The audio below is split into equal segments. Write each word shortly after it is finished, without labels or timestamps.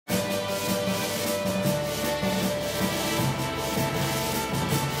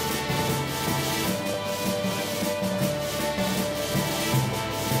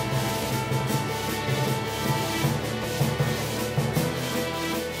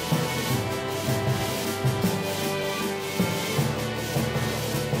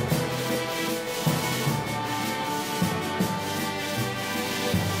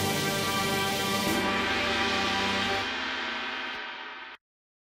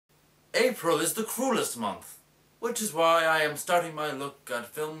April is the cruelest month, which is why I am starting my look at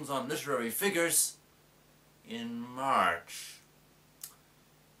films on literary figures in March.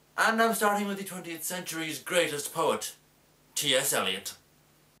 And I'm starting with the 20th century's greatest poet, TS Eliot.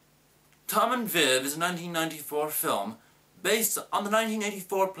 Tom and Viv is a 1994 film based on the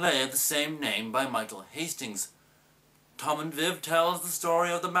 1984 play of the same name by Michael Hastings. Tom and Viv tells the story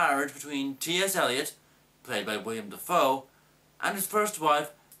of the marriage between T.S. Eliot, played by William Dafoe, and his first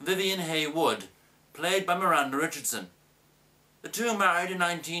wife, Vivian Hay Wood, played by Miranda Richardson. The two married in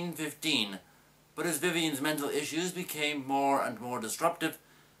 1915, but as Vivian's mental issues became more and more disruptive,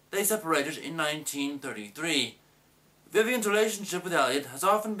 they separated in 1933. Vivian's relationship with Eliot has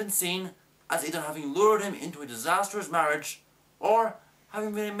often been seen as either having lured him into a disastrous marriage or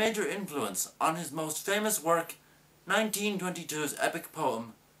having been a major influence on his most famous work, 1922's epic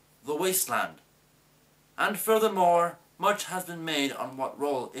poem, The Wasteland. And furthermore, much has been made on what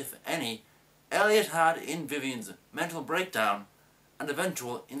role, if any, Eliot had in Vivian's mental breakdown and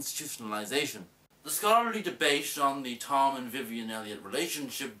eventual institutionalization. The scholarly debate on the Tom and Vivian Eliot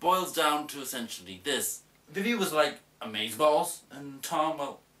relationship boils down to essentially this. Vivi was like amazeballs, and Tom,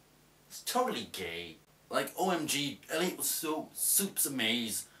 well, was totally gay. Like, OMG, Eliot was so soups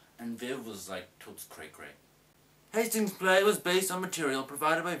amaze, and Viv was like totes cray-cray. Hastings' play was based on material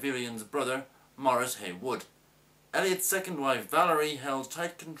provided by Vivian's brother, Morris Hay Wood. Eliot's second wife, Valerie, held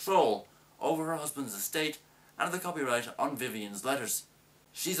tight control over her husband's estate and the copyright on Vivian's letters.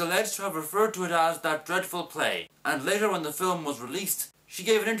 She's alleged to have referred to it as that dreadful play, and later when the film was released, she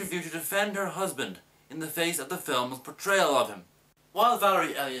gave an interview to defend her husband in the face of the film's portrayal of him. While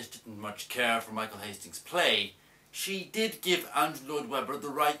Valerie Eliot didn't much care for Michael Hastings' play, she did give Andrew Lloyd Webber the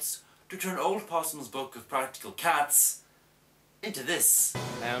rights to turn Old Possum's book of practical cats into this.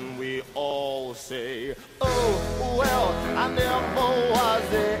 And we all say, oh, well, I never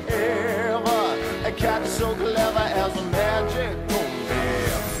was ever a cat so clever as a magic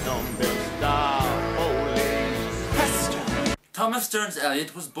Thomas Stearns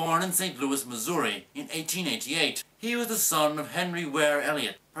Eliot was born in St. Louis, Missouri in 1888. He was the son of Henry Ware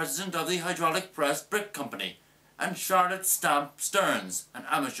Eliot, president of the Hydraulic Press Brick Company, and Charlotte Stamp Stearns, an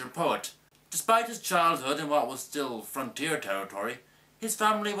amateur poet. Despite his childhood in what was still frontier territory, his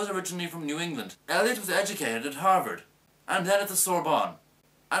family was originally from New England. Eliot was educated at Harvard, and then at the Sorbonne,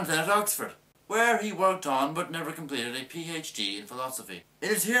 and then at Oxford, where he worked on but never completed a PhD in philosophy.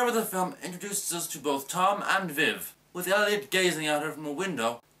 It is here where the film introduces us to both Tom and Viv, with Eliot gazing at her from a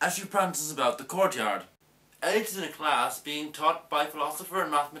window as she prances about the courtyard. Eliot is in a class being taught by philosopher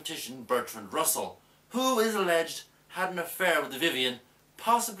and mathematician Bertrand Russell, who is alleged had an affair with Vivian,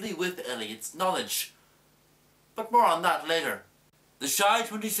 possibly with Eliot's knowledge. But more on that later. The shy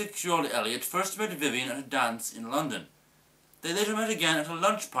 26-year-old Eliot first met Vivian at a dance in London. They later met again at a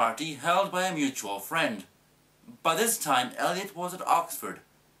lunch party held by a mutual friend. By this time, Eliot was at Oxford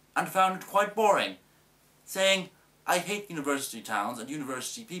and found it quite boring, saying, "I hate university towns and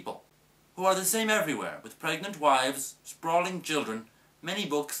university people, who are the same everywhere, with pregnant wives, sprawling children, many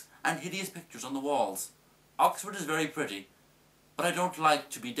books, and hideous pictures on the walls. Oxford is very pretty, but I don't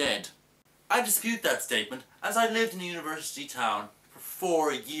like to be dead." I dispute that statement, as I lived in a university town for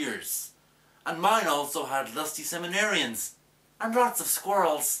 4 years, and mine also had lusty seminarians, and lots of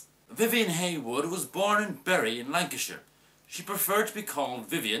squirrels. Vivian Hay Wood was born in Bury in Lancashire. She preferred to be called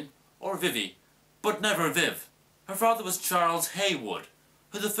Vivian, or Vivi, but never Viv. Her father was Charles Hay Wood,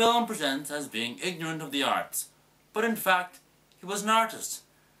 who the film presents as being ignorant of the arts, but in fact he was an artist,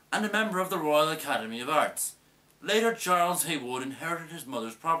 and a member of the Royal Academy of Arts. Later Charles Hay Wood inherited his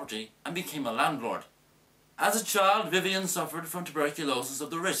mother's property and became a landlord. As a child, Vivian suffered from tuberculosis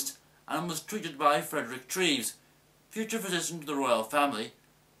of the wrist and was treated by Frederick Treves, future physician to the royal family,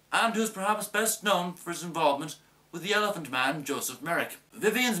 and who is perhaps best known for his involvement with the Elephant Man Joseph Merrick.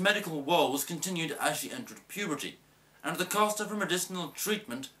 Vivian's medical woes continued as she entered puberty, and the cost of her medicinal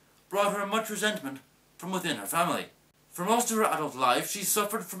treatment brought her much resentment from within her family. For most of her adult life, she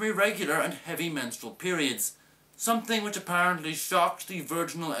suffered from irregular and heavy menstrual periods, something which apparently shocked the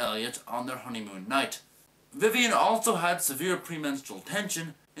virginal Eliot on their honeymoon night. Vivian also had severe premenstrual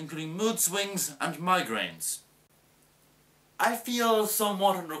tension, including mood swings and migraines. I feel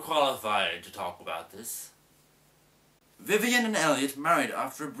somewhat underqualified to talk about this. Vivian and Eliot married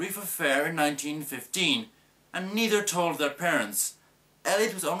after a brief affair in 1915, and neither told their parents.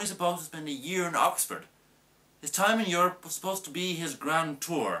 Eliot was only supposed to spend a year in Oxford. His time in Europe was supposed to be his grand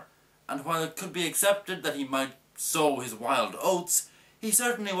tour, and while it could be accepted that he might sow his wild oats, he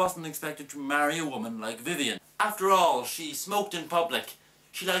certainly wasn't expected to marry a woman like Vivian. After all, she smoked in public,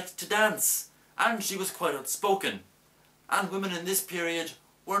 she liked to dance, and she was quite outspoken. And women in this period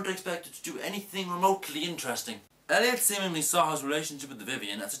weren't expected to do anything remotely interesting. Eliot seemingly saw his relationship with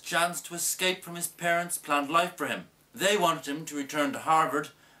Vivian as a chance to escape from his parents' planned life for him. They wanted him to return to Harvard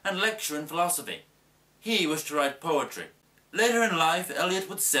and lecture in philosophy. He wished to write poetry. Later in life, Eliot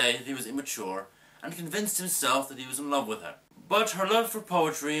would say that he was immature and convinced himself that he was in love with her. But her love for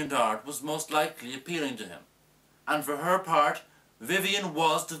poetry and art was most likely appealing to him. And for her part, Vivian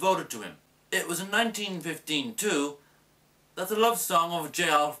was devoted to him. It was in 1915, too, that the love song of J.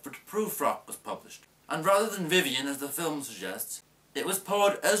 Alfred Prufrock was published. And rather than Vivian, as the film suggests, it was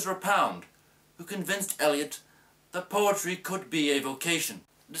poet Ezra Pound who convinced Eliot that poetry could be a vocation.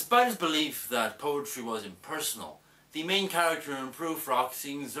 Despite his belief that poetry was impersonal, the main character in Prufrock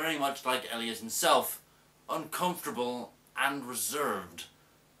seems very much like Eliot himself, uncomfortable and reserved.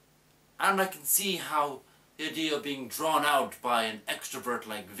 And I can see how the idea of being drawn out by an extrovert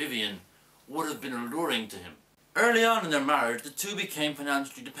like Vivian would have been alluring to him. Early on in their marriage, the two became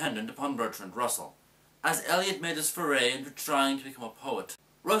financially dependent upon Bertrand Russell, as Eliot made his foray into trying to become a poet.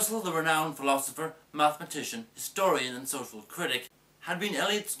 Russell, the renowned philosopher, mathematician, historian and social critic, had been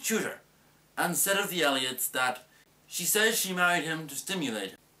Eliot's tutor, and said of the Eliots that she says she married him to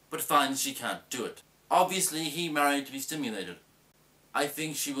stimulate him, but finds she can't do it. Obviously he married to be stimulated. I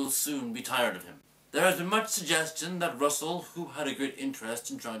think she will soon be tired of him. There has been much suggestion that Russell, who had a great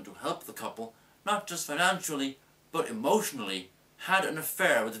interest in trying to help the couple, not just financially, but emotionally, had an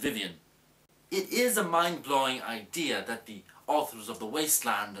affair with Vivian. It is a mind-blowing idea that the authors of The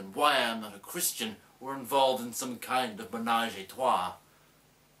Wasteland and Why I Am Not a Christian were involved in some kind of menage a trois.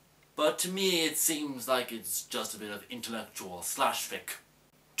 But to me it seems like it's just a bit of intellectual slashfic.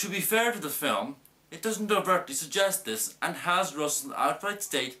 To be fair to the film, it doesn't overtly suggest this, and has Russell outright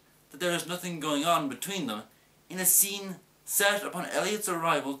state that there is nothing going on between them in a scene set upon Eliot's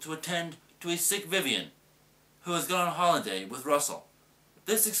arrival to attend to a sick Vivian, who has gone on holiday with Russell.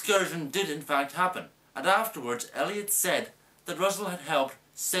 This excursion did in fact happen, and afterwards Eliot said that Russell had helped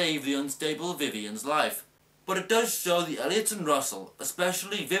save the unstable Vivian's life. But it does show the Eliots and Russell,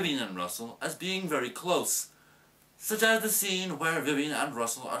 especially Vivian and Russell, as being very close, such as the scene where Vivian and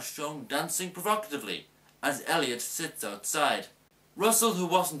Russell are shown dancing provocatively, as Eliot sits outside. Russell, who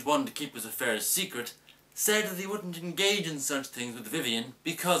wasn't one to keep his affairs secret, said that he wouldn't engage in such things with Vivian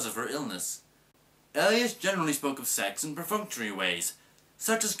because of her illness. Eliot generally spoke of sex in perfunctory ways,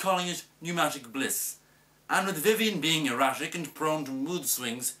 such as calling it pneumatic bliss, and with Vivian being erratic and prone to mood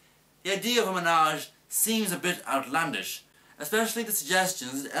swings, the idea of a menage seems a bit outlandish, especially the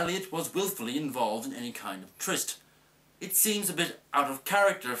suggestions that Eliot was willfully involved in any kind of tryst. It seems a bit out of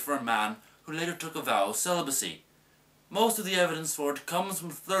character for a man who later took a vow of celibacy. Most of the evidence for it comes from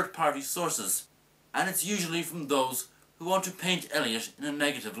third-party sources, and it's usually from those who want to paint Eliot in a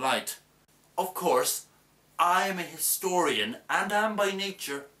negative light. Of course, I am a historian and am by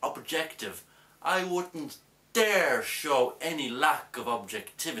nature objective. I wouldn't dare show any lack of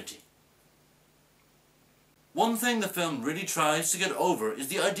objectivity. One thing the film really tries to get over is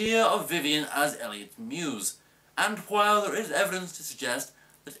the idea of Vivian as Eliot's muse, and while there is evidence to suggest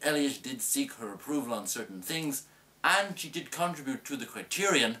that Eliot did seek her approval on certain things, and she did contribute to the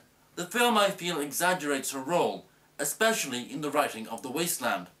criterion, the film, I feel, exaggerates her role, especially in the writing of The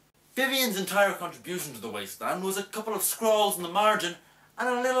Wasteland. Vivian's entire contribution to The Wasteland was a couple of scrawls in the margin and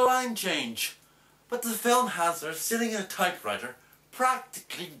a little line change, but the film has her sitting in a typewriter,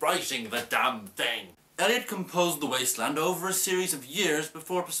 practically writing the damn thing. Eliot composed The Wasteland over a series of years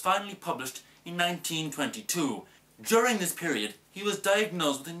before it was finally published in 1922. During this period, he was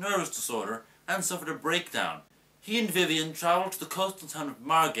diagnosed with a nervous disorder and suffered a breakdown. He and Vivian travelled to the coastal town of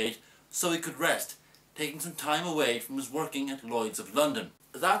Margate so he could rest, taking some time away from his working at Lloyd's of London.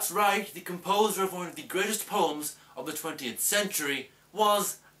 That's right, the composer of one of the greatest poems of the 20th century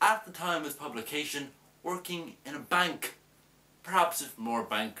was, at the time of his publication, working in a bank. Perhaps if more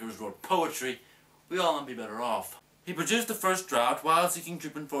bankers wrote poetry, we all might be better off. He produced the first draft while seeking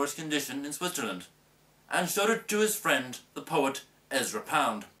treatment for his condition in Switzerland, and showed it to his friend, the poet Ezra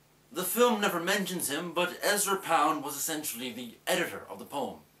Pound. The film never mentions him, but Ezra Pound was essentially the editor of the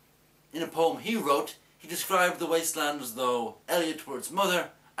poem. In a poem he wrote, he described the wasteland as though Eliot were its mother,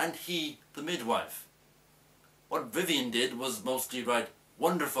 and he the midwife. What Vivian did was mostly write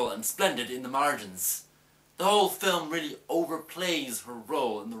wonderful and splendid in the margins. The whole film really overplays her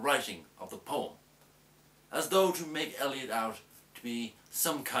role in the writing of the poem, as though to make Eliot out to be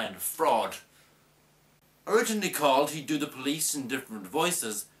some kind of fraud. Originally called He'd Do the Police in Different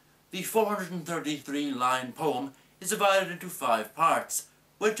Voices, the 433-line poem is divided into 5 parts,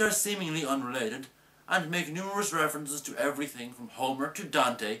 which are seemingly unrelated, and make numerous references to everything from Homer to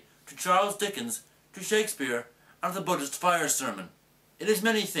Dante, to Charles Dickens, to Shakespeare, and the Buddhist fire sermon. It is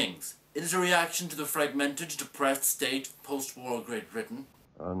many things. It is a reaction to the fragmented, depressed state of post-war Great Britain.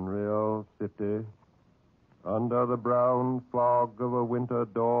 Unreal city, under the brown fog of a winter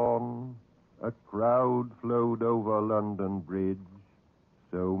dawn, a crowd flowed over London Bridge.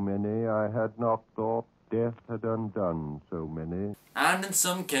 So many I had not thought death had undone so many. And in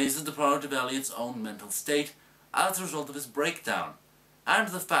some cases the product of Eliot's own mental state as a result of his breakdown, and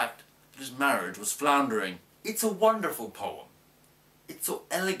the fact that his marriage was floundering. It's a wonderful poem. It's so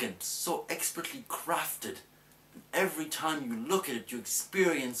elegant, so expertly crafted, and every time you look at it you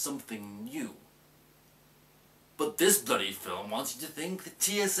experience something new. But this bloody film wants you to think that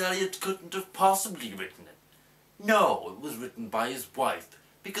T.S. Eliot couldn't have possibly written it. No, it was written by his wife,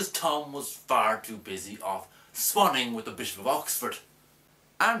 because Tom was far too busy off swanning with the Bishop of Oxford.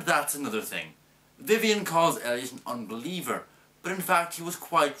 And that's another thing. Vivian calls Eliot an unbeliever, but in fact he was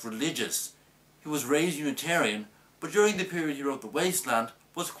quite religious. He was raised Unitarian, but during the period he wrote The Wasteland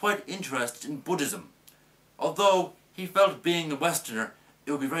was quite interested in Buddhism. Although he felt being a Westerner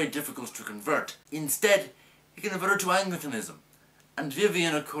it would be very difficult to convert. Instead, he converted to Anglicanism, and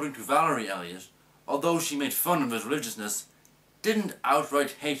Vivian, according to Valerie Eliot, although she made fun of his religiousness, didn't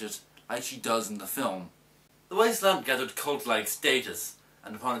outright hate it like she does in the film. The Wasteland gathered cult-like status,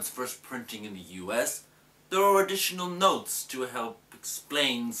 and upon its first printing in the US, there were additional notes to help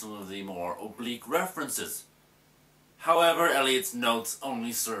explain some of the more oblique references. However, Eliot's notes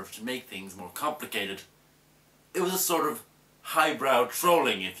only served to make things more complicated. It was a sort of highbrow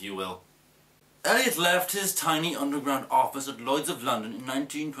trolling, if you will. Eliot left his tiny underground office at Lloyd's of London in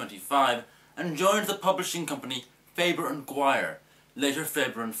 1925 and joined the publishing company Faber and Guire, later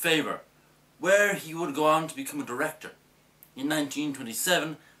Faber and Faber, where he would go on to become a director. In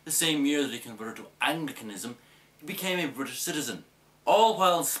 1927, the same year that he converted to Anglicanism, he became a British citizen, all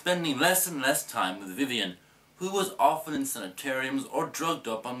while spending less and less time with Vivian, who was often in sanitariums or drugged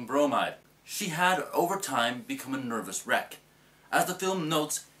up on bromide. She had, over time, become a nervous wreck. As the film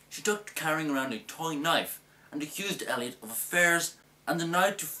notes, she took to carrying around a toy knife and accused Eliot of affairs and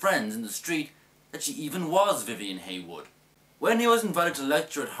denied to friends in the street that she even was Vivian Haywood. When he was invited to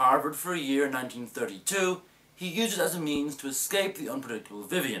lecture at Harvard for a year in 1932, he used it as a means to escape the unpredictable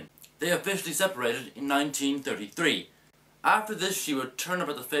Vivian. They officially separated in 1933. After this, she would turn up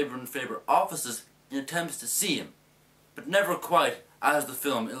at the Faber and Faber offices in attempts to see him, but never quite as the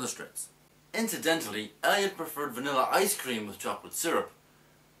film illustrates. Incidentally, Eliot preferred vanilla ice cream with chocolate syrup,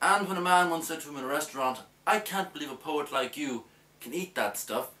 and when a man once said to him in a restaurant, "I can't believe a poet like you can eat that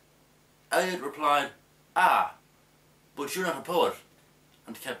stuff," Eliot replied, "Ah, but you're not a poet,"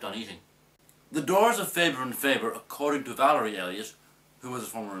 and kept on eating. The doors of Faber and Faber, according to Valerie Eliot, who was a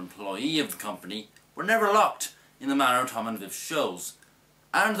former employee of the company, were never locked in the manner Tom and Viv shows,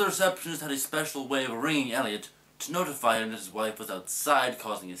 and the receptionist had a special way of ringing Eliot to notify him that his wife was outside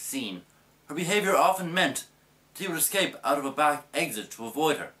causing a scene. Her behaviour often meant that he would escape out of a back exit to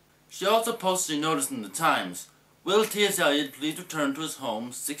avoid her. She also posted a notice in the Times, "Will T.S. Eliot please return to his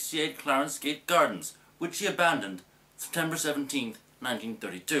home, 68 Clarence Gate Gardens," which he abandoned September 17,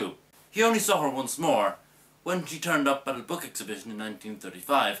 1932. He only saw her once more, when she turned up at a book exhibition in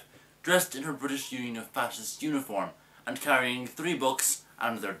 1935, dressed in her British Union of Fascists uniform, and carrying 3 books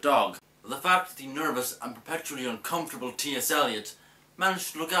and their dog. The fact that the nervous and perpetually uncomfortable T.S. Eliot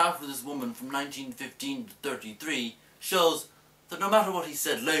managed to look after this woman from 1915 to 33 shows that no matter what he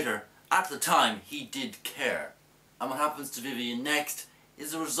said later, at the time he did care. And what happens to Vivian next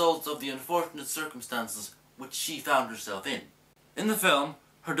is a result of the unfortunate circumstances which she found herself in. In the film,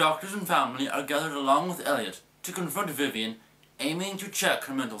 her doctors and family are gathered along with Eliot to confront Vivian, aiming to check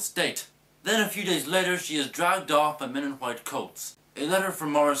her mental state. Then a few days later she is dragged off by men in white coats. A letter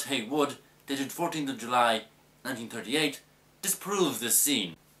from Morris Haywood, dated 14th of July 1938, disproves this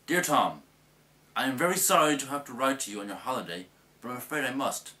scene. "Dear Tom, I am very sorry to have to write to you on your holiday, but I'm afraid I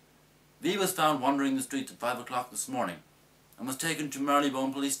must. V was found wandering the streets at 5 o'clock this morning, and was taken to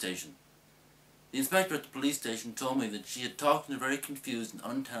Marylebone police station. The inspector at the police station told me that she had talked in a very confused and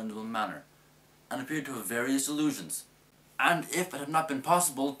unintelligible manner, and appeared to have various illusions, and if it had not been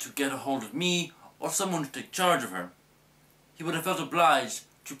possible to get a hold of me or someone to take charge of her, he would have felt obliged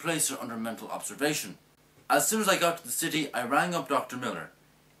to place her under mental observation. As soon as I got to the city, I rang up Dr. Miller.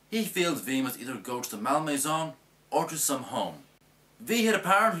 He feels V must either go to the Malmaison or to some home. V had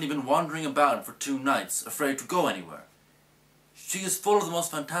apparently been wandering about for 2 nights, afraid to go anywhere. She is full of the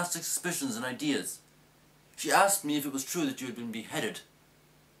most fantastic suspicions and ideas. She asked me if it was true that you had been beheaded.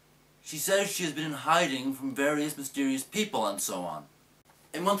 She says she has been in hiding from various mysterious people and so on."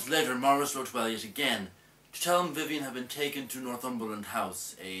 A month later, Morris wrote to Eliot again to tell him Vivian had been taken to Northumberland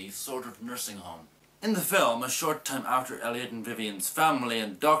House, a sort of nursing home. In the film, a short time after Eliot and Vivian's family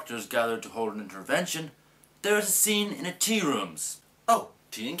and doctors gathered to hold an intervention, there is a scene in a tea rooms. Oh,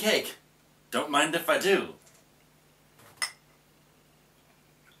 tea and cake. Don't mind if I do.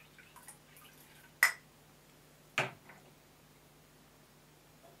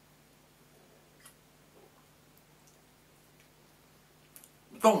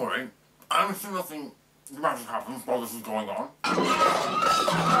 Don't worry, I'm sure nothing dramatic happens while this is going on.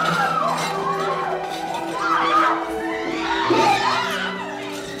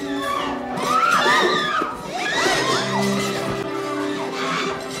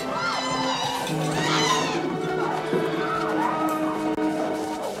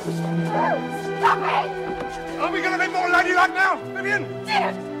 Stop it! Are we gonna be more ladylike now, Vivian?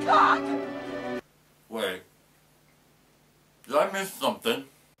 Dear God! Wait. Did I miss something?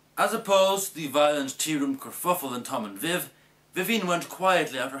 As opposed to the violent tea room kerfuffle in Tom and Viv, Vivian went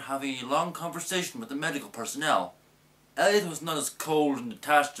quietly after having a long conversation with the medical personnel. Eliot was not as cold and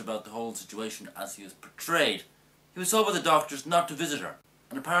detached about the whole situation as he was portrayed. He was told by the doctors not to visit her,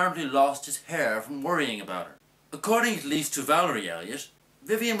 and apparently lost his hair from worrying about her. According at least to Valerie Eliot,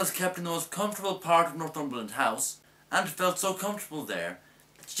 Vivian was kept in the most comfortable part of Northumberland House, and felt so comfortable there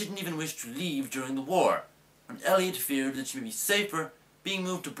that she didn't even wish to leave during the war, and Eliot feared that she would be safer being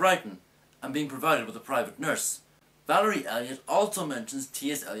moved to Brighton and being provided with a private nurse. Valerie Eliot also mentions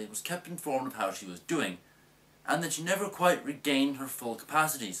T.S. Eliot was kept informed of how she was doing, and that she never quite regained her full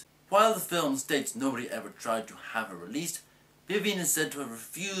capacities. While the film states nobody ever tried to have her released, Vivian is said to have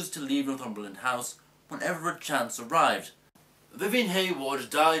refused to leave Northumberland House whenever a chance arrived. Vivian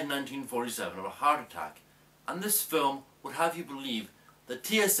Haywood died in 1947 of a heart attack, and this film would have you believe that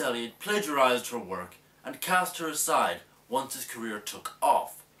T.S. Eliot plagiarized her work and cast her aside once his career took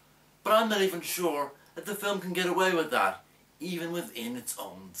off. But I'm not even sure that the film can get away with that, even within its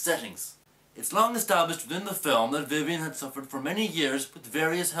own settings. It's long established within the film that Vivian had suffered for many years with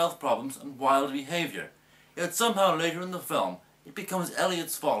various health problems and wild behaviour, yet somehow later in the film it becomes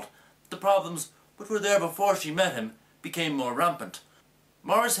Eliot's fault that the problems, which were there before she met him, became more rampant.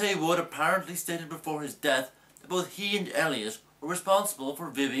 Maurice Haywood apparently stated before his death that both he and Eliot were responsible for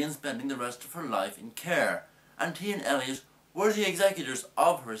Vivian spending the rest of her life in care, and he and Eliot were the executors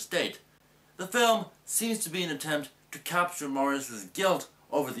of her estate. The film seems to be an attempt to capture Maurice's guilt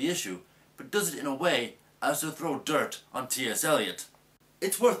over the issue, but does it in a way as to throw dirt on T.S. Eliot.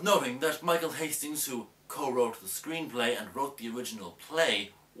 It's worth noting that Michael Hastings, who co-wrote the screenplay and wrote the original play,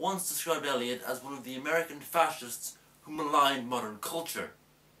 once described Eliot as one of the American fascists who maligned modern culture.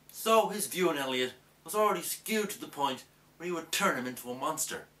 So his view on Eliot was already skewed to the point where he would turn him into a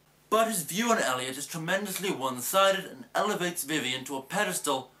monster. But his view on Eliot is tremendously one-sided and elevates Vivian to a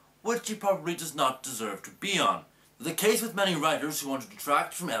pedestal which he probably does not deserve to be on. The case with many writers who want to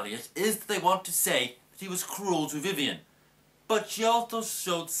detract from Eliot is that they want to say that he was cruel to Vivian, but she also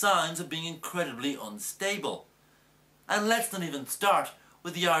showed signs of being incredibly unstable. And let's not even start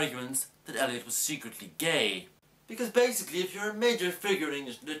with the arguments that Eliot was secretly gay. Because basically, if you're a major figure in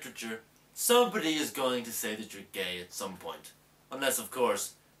English literature, somebody is going to say that you're gay at some point. Unless, of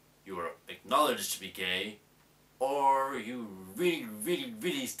course, you were acknowledged to be gay, or you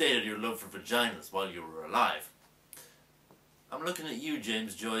really stated your love for vaginas while you were alive. I'm looking at you,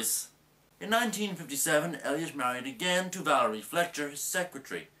 James Joyce. In 1957, Eliot married again to Valerie Fletcher, his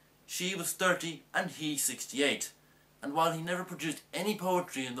secretary. She was 30 and he 68, and while he never produced any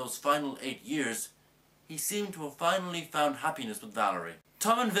poetry in those final 8 years, he seemed to have finally found happiness with Valerie.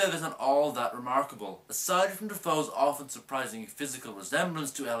 Tom and Viv isn't all that remarkable, aside from Defoe's often surprising physical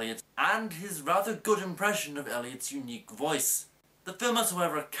resemblance to Eliot and his rather good impression of Eliot's unique voice. The film is,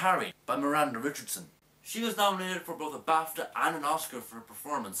 however, carried by Miranda Richardson. She was nominated for both a BAFTA and an Oscar for her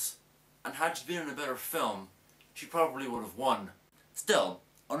performance, and had she been in a better film, she probably would have won. Still,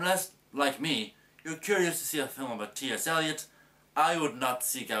 unless, like me, you're curious to see a film about T.S. Eliot, I would not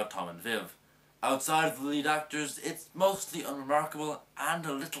seek out Tom and Viv. Outside of the lead actors, it's mostly unremarkable and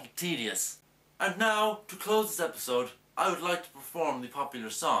a little tedious. And now, to close this episode, I would like to perform the popular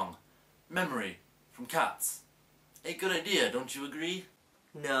song, Memory, from Cats. A good idea, don't you agree?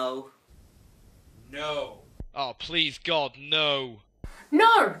 No. No. Oh, please, God, no.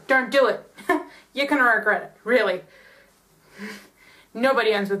 No, don't do it. You're gonna regret it, really.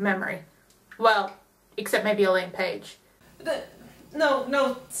 Nobody ends with memory. Well, except maybe Elaine Page.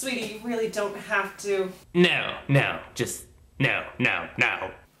 No, sweetie, you really don't have to. No, just no. Memory,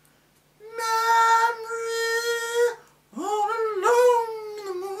 all alone in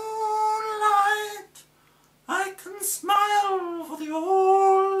the moonlight, I can smile for the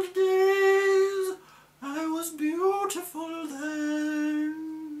old days. I was beautiful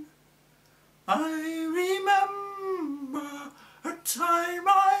then. I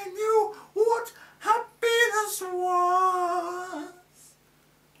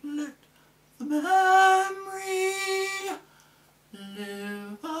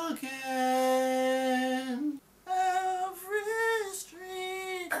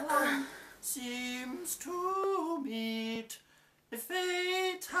one seems to meet a fatalistic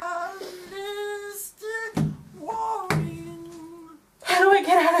warning. How do I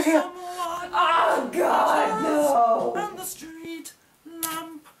get out of here? Someone Oh God, no! and the street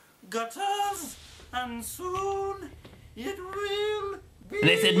lamp gutters, and soon it will be.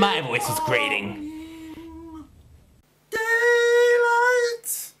 They said my voice was grating. morning.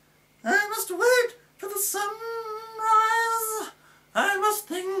 Daylight! I must wait for the sunrise. I must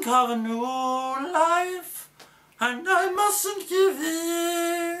think of a new life, and I mustn't give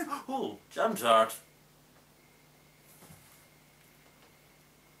in. Oh, jam tart.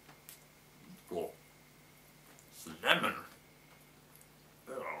 Oh, it's lemon.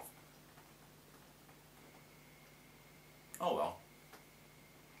 Ugh. Oh well.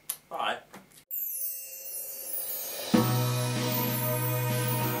 Bye.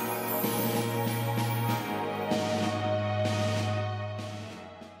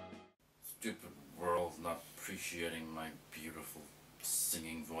 Stupid world not appreciating my beautiful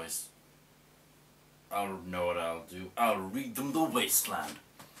singing voice. I'll know what I'll do. I'll read them the wasteland.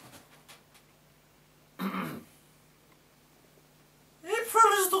 April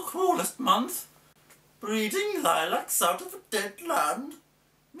is the coolest month. Breeding lilacs out of a dead land.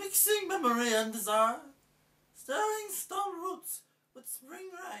 Mixing memory and desire. Stirring stone roots with spring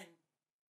rain.